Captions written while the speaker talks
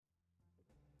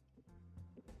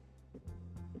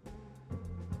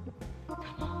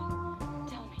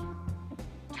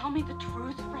me the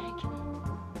truth, Frank.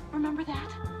 Remember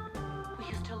that? We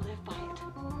used to live by it.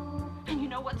 And you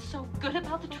know what's so good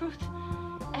about the truth?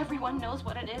 Everyone knows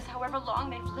what it is, however long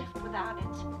they've lived without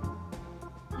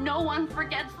it. No one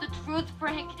forgets the truth,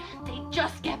 Frank. They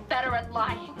just get better at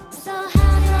lying. So how do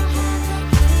I have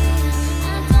that key?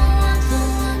 I don't want to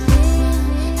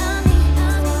leave. I mean,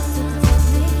 I want to protect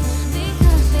me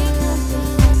because you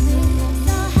love me.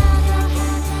 So how do I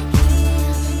have that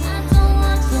key? I don't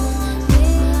want to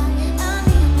leave. I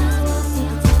mean, I want to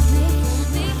protect me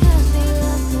because you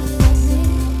love me.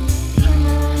 Be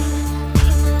my light,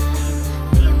 be my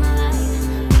light, be my light, be my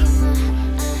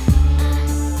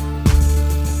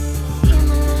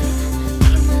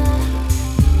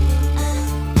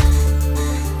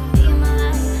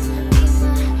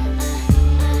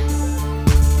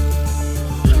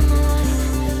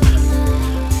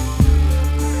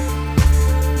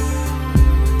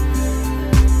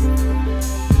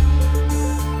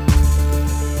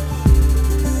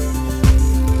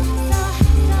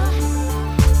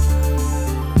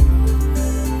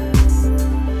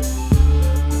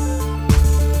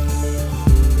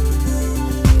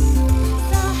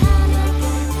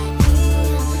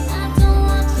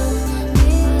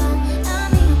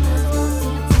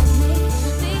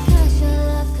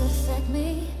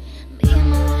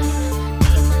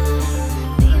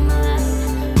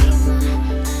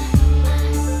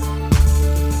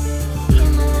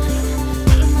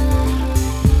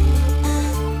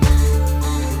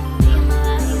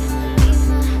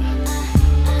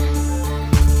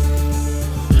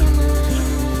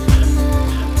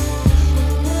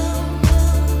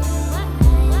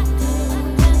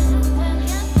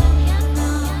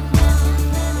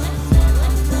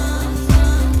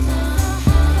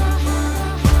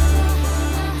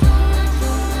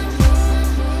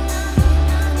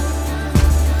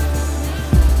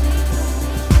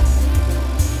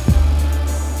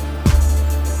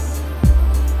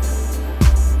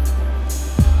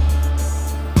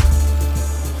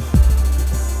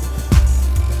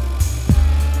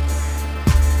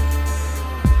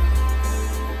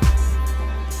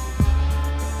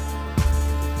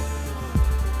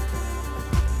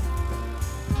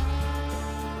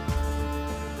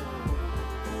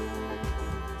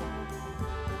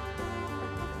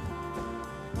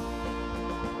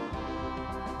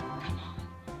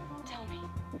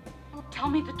Tell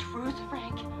me the truth,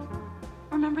 Frank.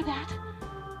 Remember that?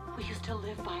 We used to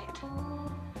live by it.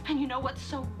 And you know what's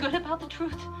so good about the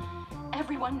truth?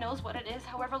 Everyone knows what it is,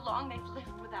 however long they've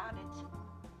lived without it.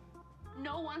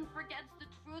 No one forgets the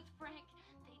truth, Frank.